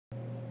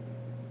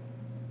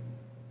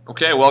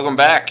Okay, welcome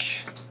back.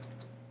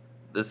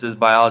 This is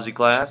biology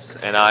class,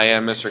 and I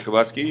am Mr.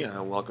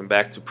 Kubuske. Welcome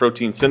back to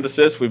protein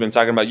synthesis. We've been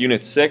talking about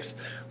Unit 6.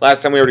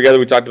 Last time we were together,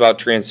 we talked about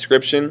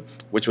transcription,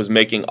 which was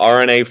making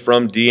RNA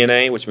from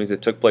DNA, which means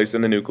it took place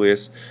in the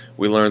nucleus.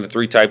 We learned the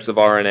three types of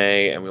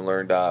RNA, and we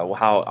learned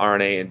how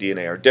RNA and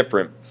DNA are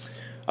different.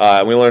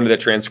 We learned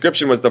that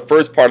transcription was the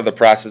first part of the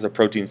process of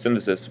protein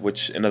synthesis,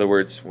 which, in other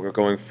words, we're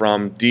going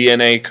from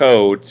DNA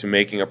code to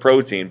making a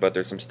protein, but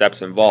there's some steps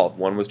involved.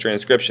 One was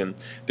transcription.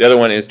 The other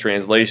one is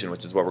translation,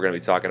 which is what we're going to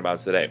be talking about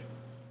today.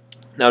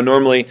 Now,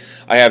 normally,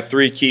 I have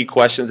three key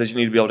questions that you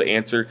need to be able to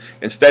answer.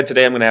 Instead,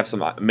 today I'm going to have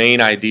some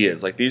main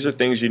ideas. Like, these are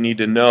things you need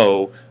to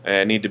know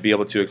and need to be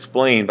able to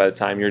explain by the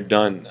time you're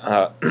done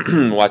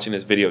watching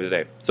this video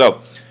today.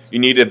 So, you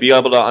need to be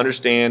able to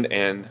understand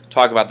and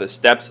talk about the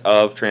steps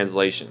of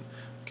translation.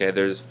 Okay,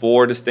 there's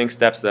 4 distinct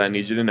steps that I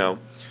need you to know.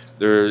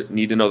 You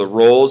need to know the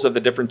roles of the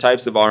different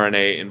types of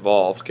RNA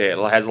involved. Okay, it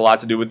has a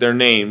lot to do with their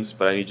names,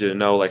 but I need you to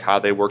know like how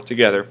they work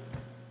together.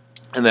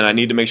 And then I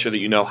need to make sure that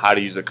you know how to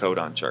use a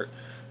codon chart.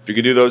 If you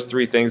can do those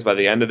 3 things by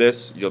the end of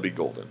this, you'll be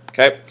golden.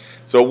 Okay,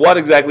 so what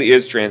exactly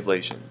is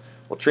translation?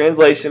 Well,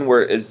 translation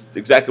is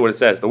exactly what it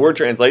says. The word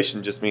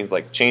translation just means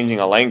like changing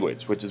a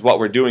language, which is what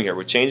we're doing here.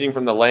 We're changing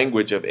from the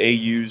language of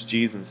AU's,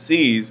 G's, and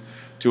C's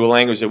to a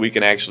language that we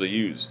can actually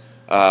use.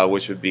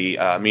 Which would be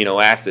amino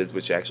acids,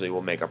 which actually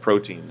will make a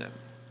protein then.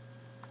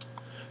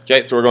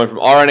 Okay, so we're going from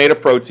RNA to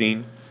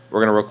protein. We're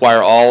going to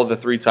require all of the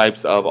 3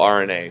 types of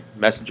RNA.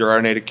 Messenger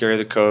RNA to carry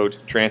the code,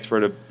 transfer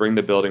to bring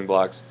the building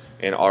blocks,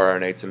 and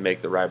rRNA to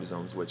make the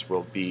ribosomes, which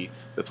will be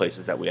the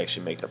places that we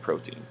actually make the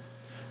protein.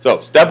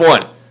 So, step 1,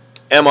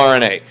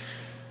 mRNA.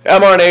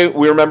 mRNA,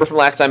 we remember from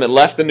last time, it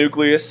left the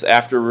nucleus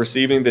after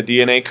receiving the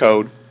DNA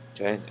code.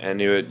 Okay, and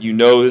you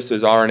know this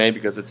is RNA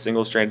because it's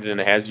single-stranded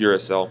and it has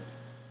uracil.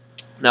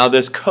 Now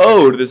this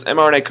code, this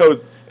mRNA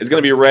code, is going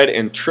to be read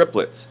in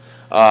triplets,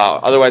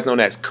 otherwise known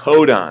as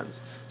codons.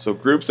 So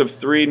groups of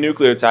 3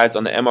 nucleotides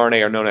on the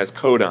mRNA are known as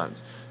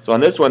codons. So on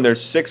this one,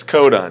 there's 6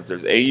 codons.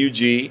 There's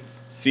AUG,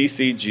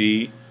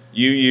 CCG,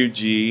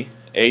 UUG,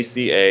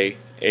 ACA,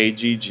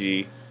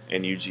 AGG,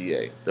 and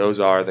UGA. Those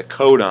are the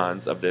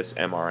codons of this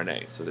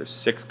mRNA. So there's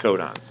 6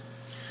 codons.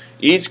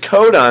 Each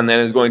codon then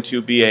is going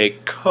to be a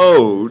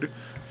code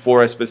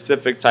for a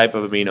specific type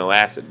of amino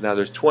acid. Now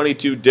there's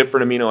 22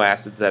 different amino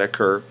acids that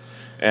occur,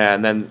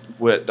 and then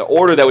with the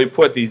order that we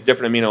put these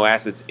different amino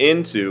acids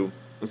into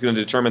is going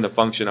to determine the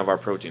function of our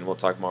protein. We'll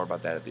talk more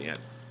about that at the end.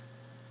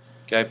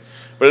 Okay,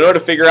 but in order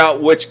to figure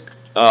out which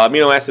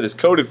amino acid is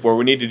coded for,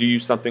 we need to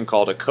use something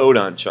called a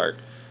codon chart.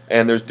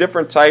 And there's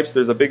different types.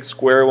 There's a big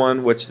square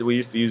one, which we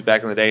used to use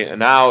back in the day, and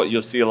now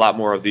you'll see a lot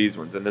more of these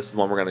ones, and this is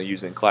one we're going to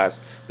use in class,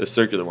 the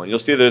circular one. You'll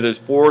see that there's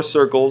 4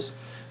 circles,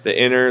 the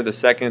inner, the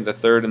second, the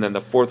third, and then the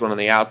 4th one on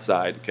the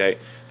outside. Okay,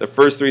 the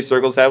first 3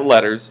 circles have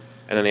letters,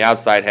 and then the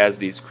outside has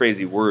these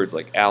crazy words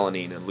like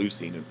alanine and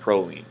leucine and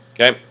proline.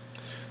 Okay,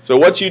 so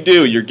what you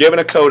do, you're given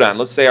a codon.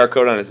 Let's say our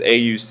codon is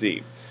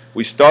AUC.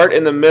 We start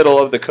in the middle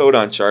of the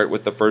codon chart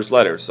with the first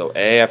letter. So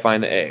A, I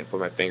find the A. Put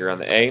my finger on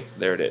the A.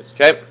 There it is.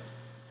 Okay.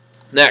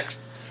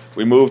 Next,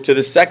 we move to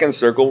the second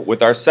circle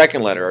with our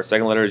second letter. Our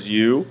second letter is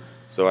U,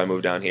 so I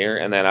move down here,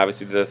 and then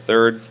obviously the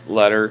third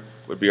letter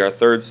would be our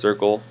third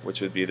circle, which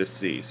would be the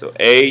C. So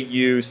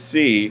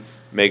AUC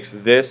makes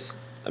this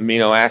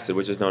amino acid,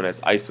 which is known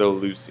as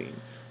isoleucine.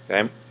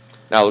 Okay.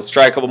 Now let's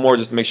try a couple more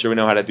just to make sure we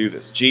know how to do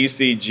this.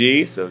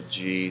 GCG, so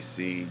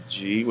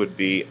GCG would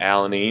be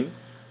alanine.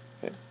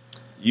 Okay.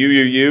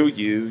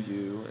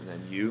 UUU, and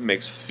then U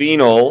makes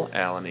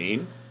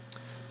phenylalanine.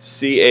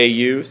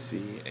 CAU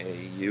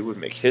would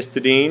make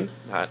histidine,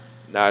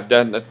 not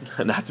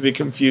to be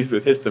confused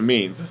with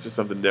histamines. This is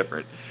something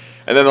different.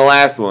 And then the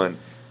last one,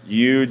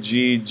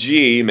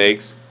 UGG,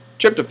 makes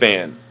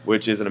tryptophan,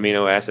 which is an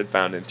amino acid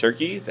found in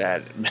turkey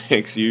that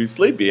makes you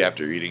sleepy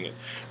after eating it.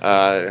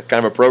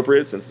 Kind of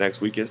appropriate since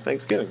next week is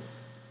Thanksgiving.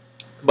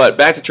 But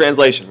back to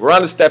translation. We're on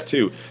to step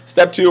 2.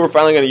 Step 2, we're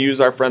finally going to use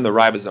our friend the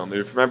ribosome. If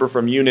you remember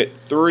from Unit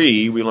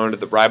 3, we learned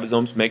that the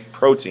ribosomes make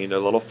protein. They're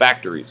little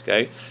factories,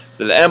 okay?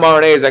 So the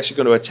mRNA is actually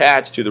going to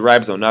attach to the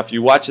ribosome. Now, if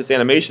you watch this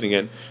animation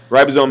again, the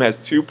ribosome has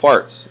 2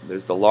 parts.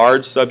 There's the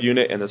large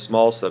subunit and the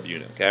small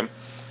subunit, okay?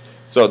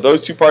 So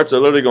those 2 parts are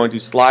literally going to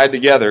slide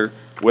together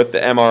with the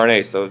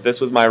mRNA. So if this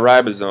was my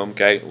ribosome,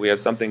 okay, we have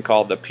something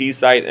called the P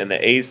site and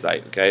the A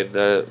site, okay?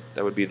 That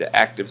would be the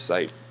active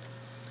site.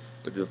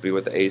 Which will be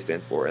what the A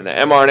stands for. And the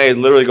mRNA is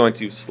literally going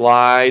to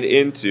slide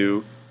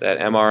into that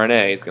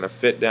mRNA. It's going to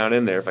fit down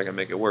in there if I can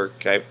make it work,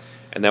 okay?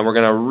 And then we're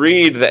going to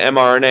read the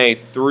mRNA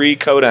 3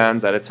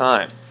 codons at a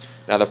time.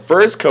 Now the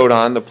first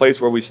codon, the place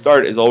where we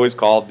start, is always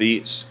called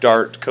the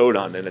start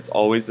codon, and it's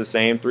always the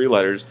same 3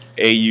 letters,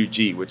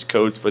 AUG, which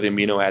codes for the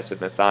amino acid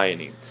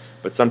methionine,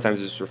 but sometimes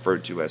it's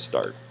referred to as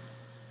start.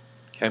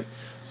 Okay,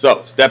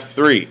 so step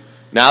 3.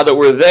 Now that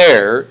we're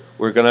there,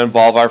 we're going to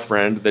involve our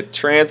friend, the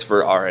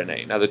transfer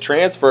RNA. Now the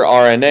transfer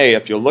RNA,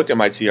 if you look at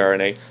my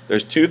tRNA,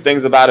 there's 2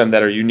 things about him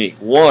that are unique.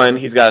 One,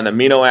 he's got an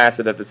amino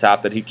acid at the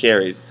top that he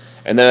carries,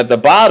 and then at the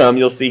bottom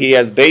you'll see he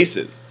has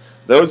bases.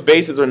 Those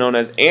bases are known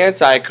as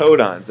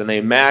anticodons, and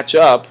they match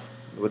up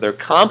with their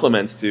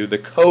complements to the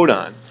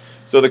codon.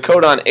 So the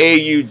codon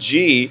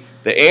AUG,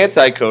 the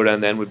anticodon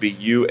then would be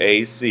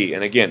UAC,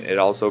 and again, it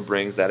also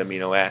brings that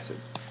amino acid.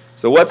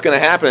 So what's going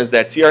to happen is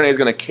that tRNA is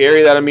going to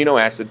carry that amino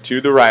acid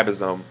to the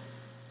ribosome,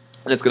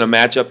 and it's going to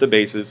match up the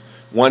bases.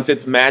 Once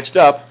it's matched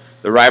up,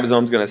 the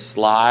ribosome is going to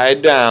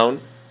slide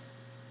down.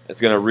 It's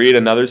going to read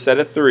another set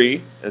of 3,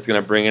 and it's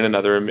going to bring in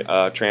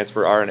another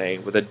transfer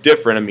RNA with a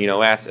different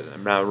amino acid.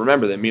 And now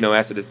remember, the amino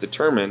acid is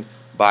determined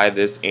by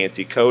this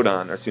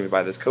anticodon, or excuse me,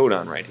 by this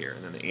codon right here,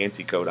 and then the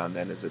anticodon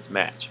then is its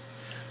match.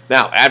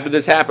 Now, after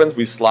this happens,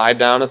 we slide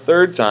down a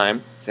 3rd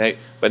time, okay?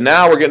 But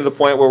now we're getting to the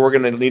point where we're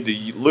going to need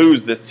to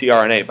lose this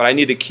tRNA, but I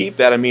need to keep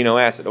that amino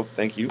acid. Oh,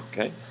 thank you,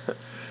 okay?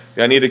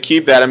 I need to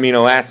keep that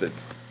amino acid.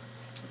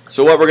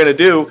 So what we're going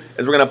to do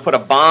is we're going to put a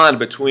bond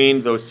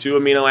between those 2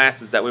 amino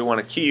acids that we want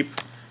to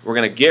keep. We're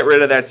going to get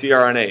rid of that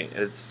tRNA.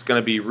 It's going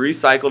to be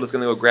recycled. It's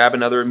going to go grab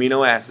another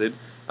amino acid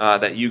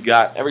that you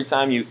got every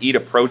time you eat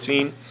a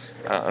protein.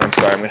 I'm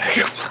sorry, I'm going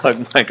to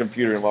plug my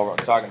computer in while we're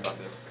talking about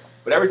this.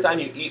 But every time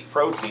you eat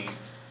protein,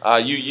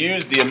 you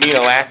use the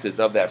amino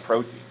acids of that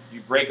protein. You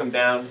break them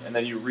down and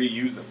then you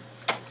reuse them.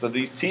 So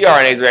these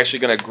tRNAs are actually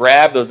going to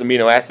grab those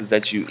amino acids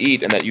that you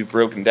eat and that you've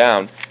broken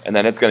down, and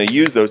then it's going to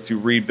use those to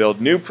rebuild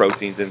new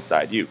proteins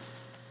inside you.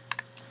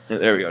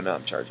 There we go. Now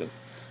I'm charging.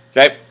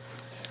 Okay.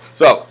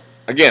 So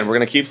again, we're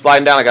going to keep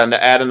sliding down. I got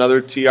to add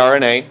another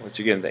tRNA, which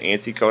again, the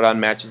anticodon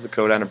matches the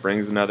codon and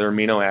brings another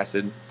amino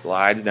acid.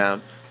 Slides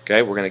down.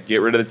 Okay. We're going to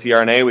get rid of the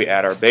tRNA. We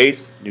add our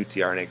base. New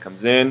tRNA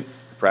comes in.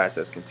 The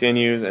process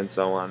continues, and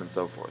so on and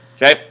so forth.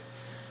 Okay.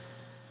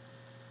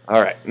 All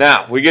right,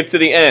 now we get to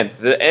the end. At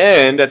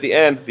the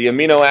end, the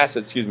amino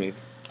acid,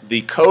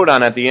 the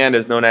codon at the end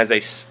is known as a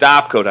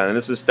stop codon, and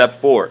this is step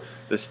 4.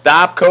 The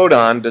stop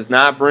codon does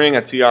not bring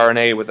a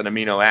tRNA with an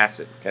amino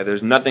acid. Okay,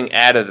 there's nothing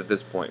added at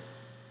this point.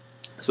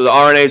 So the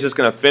RNA is just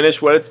going to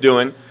finish what it's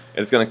doing, and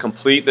it's going to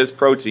complete this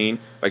protein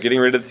by getting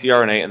rid of the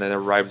tRNA, and then the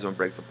ribosome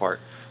breaks apart.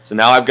 So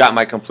now I've got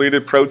my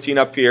completed protein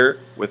up here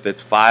with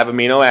its 5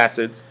 amino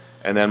acids,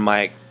 and then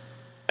my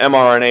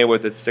mRNA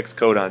with its 6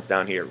 codons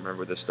down here.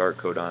 Remember the start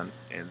codon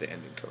and the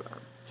ending codon.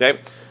 Okay.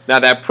 Now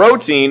that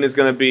protein is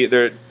going to be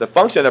the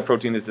function of that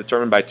protein is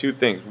determined by 2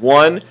 things.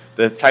 One,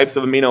 the types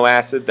of amino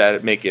acid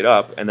that make it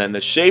up, and then the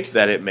shape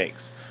that it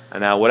makes.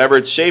 And now whatever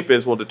its shape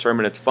is will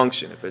determine its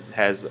function. If it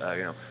has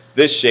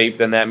this shape,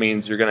 then that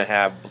means you're going to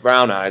have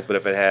brown eyes. But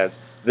if it has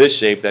this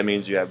shape, that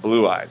means you have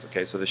blue eyes.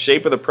 Okay, so the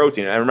shape of the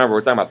protein, and remember,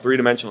 we're talking about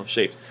 3-dimensional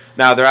shapes.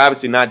 Now, they're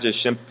obviously not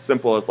just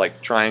simple as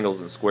like triangles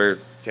and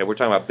squares. Okay, we're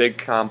talking about big,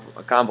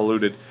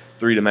 convoluted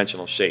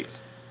 3-dimensional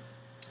shapes.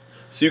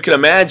 So you can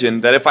imagine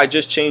that if I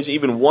just changed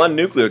even one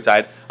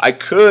nucleotide, I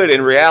could,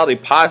 in reality,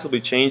 possibly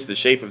change the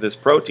shape of this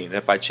protein. And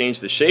if I change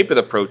the shape of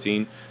the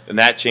protein, then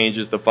that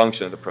changes the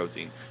function of the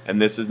protein.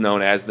 And this is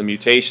known as the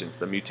mutations.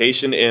 The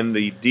mutation in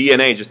the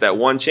DNA, just that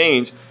one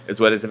change, is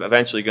what is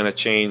eventually going to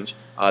change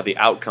the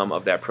outcome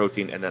of that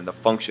protein and then the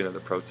function of the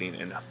protein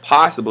and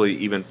possibly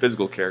even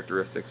physical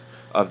characteristics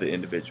of the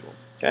individual.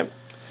 Okay,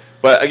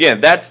 but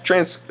again, that's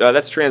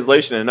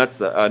translation in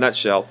a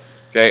nutshell.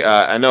 Okay,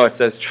 I know it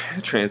says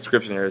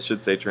transcription here. It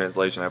should say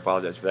translation. I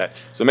apologize for that.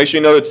 So make sure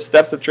you know the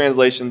steps of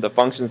translation, the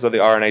functions of the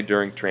RNA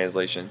during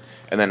translation,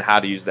 and then how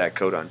to use that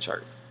codon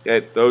chart.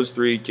 Okay, those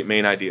 3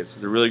 main ideas.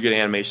 There's a really good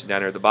animation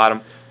down here at the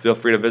bottom. Feel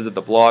free to visit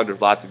the blog.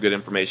 There's lots of good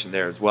information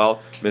there as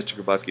well.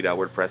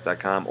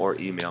 mrkubuske.wordpress.com, or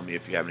email me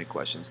if you have any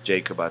questions.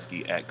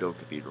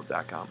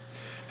 jkubuske@gocathedral.com.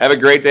 Have a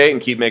great day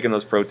and keep making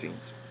those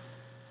proteins.